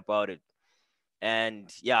 open about it.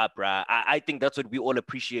 And yeah, bruh, I think that's what we all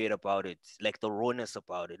appreciate about it. Like the rawness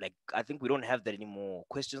about it. Like I think we don't have that anymore.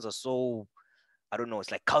 Questions are so, I don't know,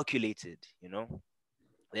 it's like calculated,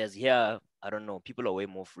 Whereas here, I don't know, people are way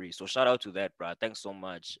more free. So shout out to that, bruh. Thanks so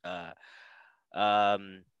much. Yeah.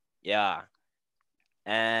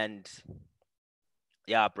 And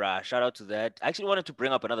yeah, bruh, shout out to that. I actually wanted to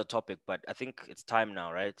bring up another topic, but I think it's time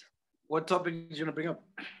now, right? What topic did you want to bring up?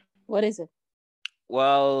 What is it?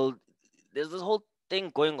 Well, there's this whole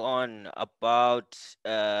thing going on about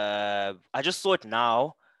I just saw it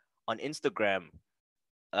now on Instagram.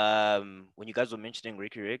 When you guys were mentioning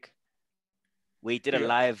Ricky Rick, we did a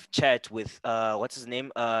live chat with what's his name?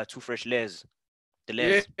 Too Fresh Les. The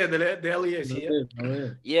Les. Yeah, the LES,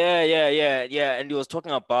 Yeah. And he was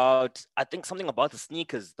talking about, I think, something about the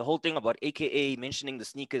sneakers. The whole thing about AKA mentioning the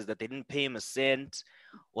sneakers, that they didn't pay him a cent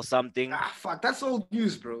or something. Ah, fuck, that's old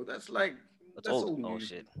news, bro. That's old news. Oh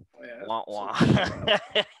shit. Yeah, wah, wah.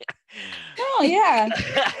 Oh yeah.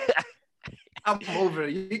 I'm over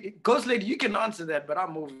it. Ghost Lady, you can answer that, but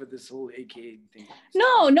I'm over this whole AKA thing.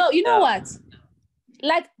 No, you know what?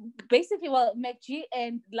 Like basically, well, McG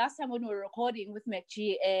and last time when we were recording with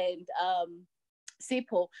McG and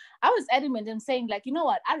Sipo, I was adamant and saying, like, you know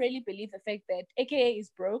what? I really believe the fact that AKA is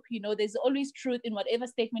broke. There's always truth in whatever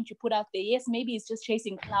statement you put out there. Yes, maybe it's just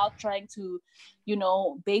chasing clout, trying to,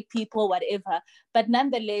 bait people, whatever. But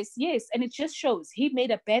nonetheless, yes, and it just shows he made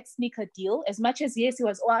a bad sneaker deal. As much as, yes, he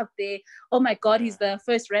was all out there, oh my God, he's the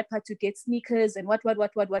first rapper to get sneakers and what.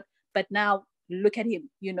 But now look at him,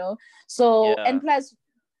 So, and plus,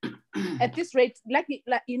 at this rate, like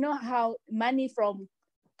how money from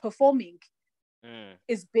performing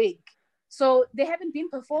is big. So they haven't been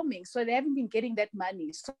performing, so they haven't been getting that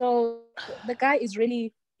money. So the guy is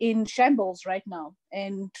really in shambles right now.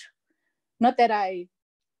 And not that I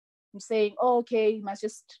I'm saying, oh, okay, you must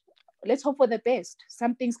just let's hope for the best.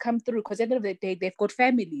 Some things come through because at the end of the day, they've got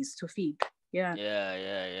families to feed. Yeah.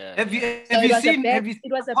 Have you So it was seen a bad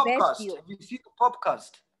deal. Have you seen the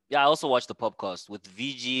podcast? Yeah, I also watched the podcast with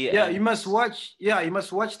VG. Yeah, you must watch. Yeah, you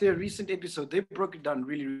must watch their recent episode. They broke it down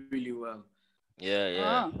really, really well.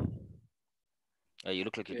 Yeah. Yeah, you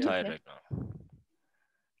look like you're tired right now.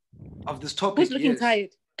 Of this topic, Who's looking tired?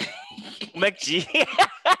 MacG.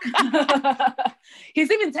 He's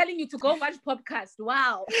even telling you to go watch podcast.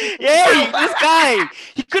 Wow. Yeah, this guy.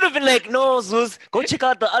 He could have been like, no, Zeus, go check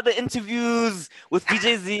out the other interviews with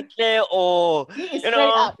DJ ZK or he is straight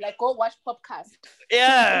up like go watch podcast.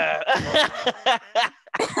 Yeah.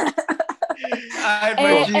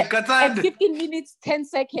 At 15 minutes, 10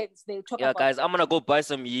 seconds, they'll talk about guys, I'm gonna go buy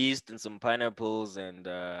some yeast and some pineapples and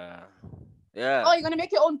yeah. Oh, you're gonna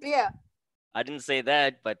make your own beer? I didn't say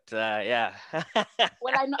that, but yeah.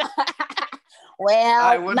 Well, I know.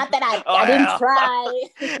 Well, not that I didn't try.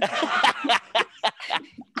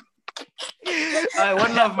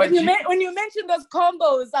 When you mention those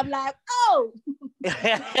combos, I'm like, oh.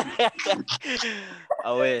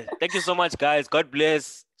 Thank you so much, guys. God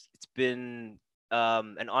bless. It's been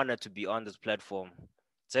an honor to be on this platform.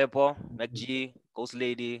 Tsepo, MacG, Ghost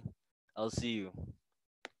Lady, I'll see you.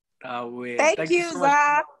 Thank you,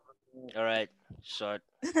 Zach. All right, short.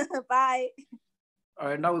 Bye. All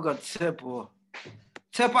right, now we got Tsepo.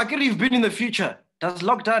 Tsepo, I could have been in the future. Does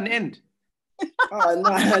lockdown end? Oh, no,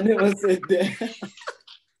 I never said that.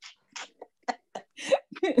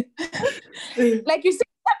 Like you said,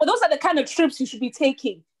 those are the kind of trips you should be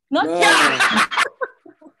taking. Not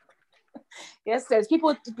Yes, there's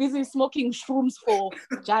people busy smoking shrooms for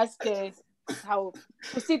just how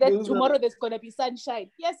to see that tomorrow there's gonna be sunshine.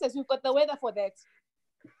 Yes, we've got the weather for that.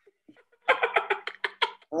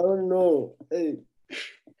 I don't know. Hey.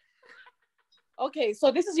 Okay,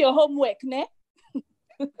 so this is your homework, ne?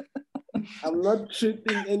 I'm not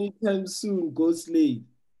tripping anytime soon, Ghost Lady.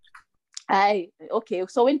 Okay,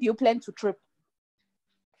 so when do you plan to trip?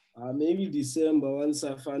 Maybe December once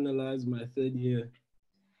I finalize my third year.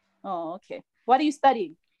 Oh, okay. What are you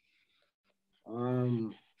studying?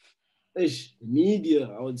 Media,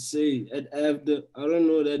 I would say. I don't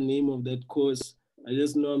know that name of that course. I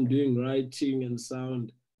just know I'm doing writing and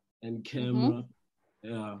sound and camera.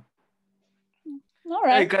 Yeah. All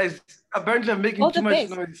right. Hey guys, apparently I'm making too much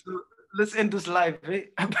noise. So let's end this live. Hey?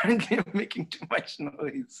 Apparently I'm making too much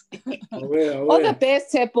noise. All the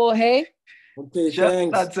best, Tsepo, hey? Okay,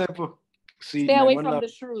 thanks. Stay away from the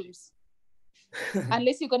shrooms.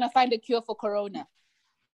 Unless you're going to find a cure for corona.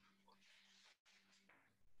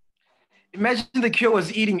 Imagine the cure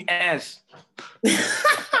was eating ass.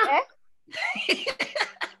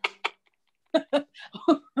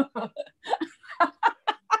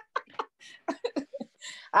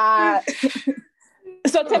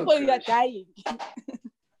 So Tsepo, you are dying.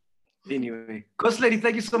 Anyway, Ghost Lady,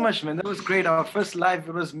 thank you so much, man. That was great. Our first live,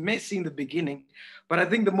 it was messy in the beginning, but I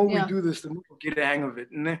think the more we do this, the more we get a hang of it.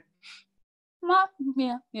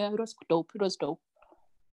 Yeah, it was dope. It was dope.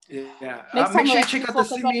 Yeah. Make sure you check out the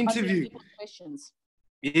Simi interview.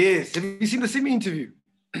 Yes. Have you seen the Simi interview?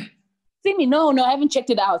 Simi? No, I haven't checked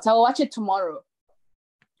it out. I'll watch it tomorrow.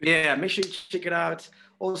 Yeah, make sure you check it out.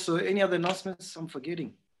 Also, any other announcements I'm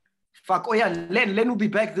forgetting? Fuck. Oh yeah, Len will be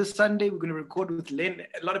back this Sunday. We're gonna record with Len.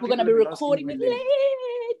 A lot of people. We're gonna be recording with Len.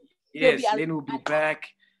 Yes, Len will be back.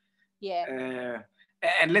 Yeah.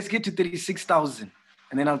 And let's get to 36,000,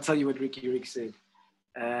 and then I'll tell you what Rick said.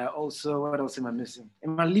 Also, what else am I missing?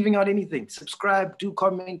 Am I leaving out anything? Subscribe, do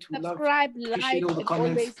comment. We subscribe, like, all the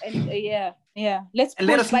comments. And Let's and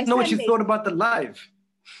let us know what you thought about the live.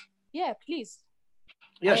 Yeah, please.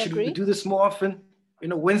 Yeah, should we do this more often?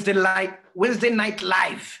 Wednesday night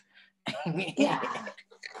live. Yeah.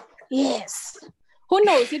 Yes. Who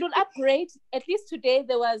knows? It will upgrade. At least today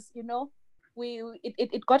there was,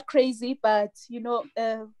 it got crazy, but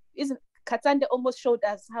isn't Katande almost showed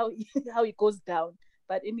us how it goes down.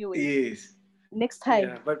 But anyway, yes. Next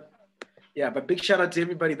time. But big shout out to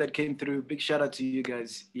everybody that came through. Big shout out to you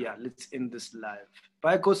guys. Yeah, let's end this live.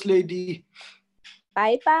 Bye, Ghost Lady.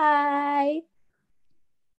 Bye.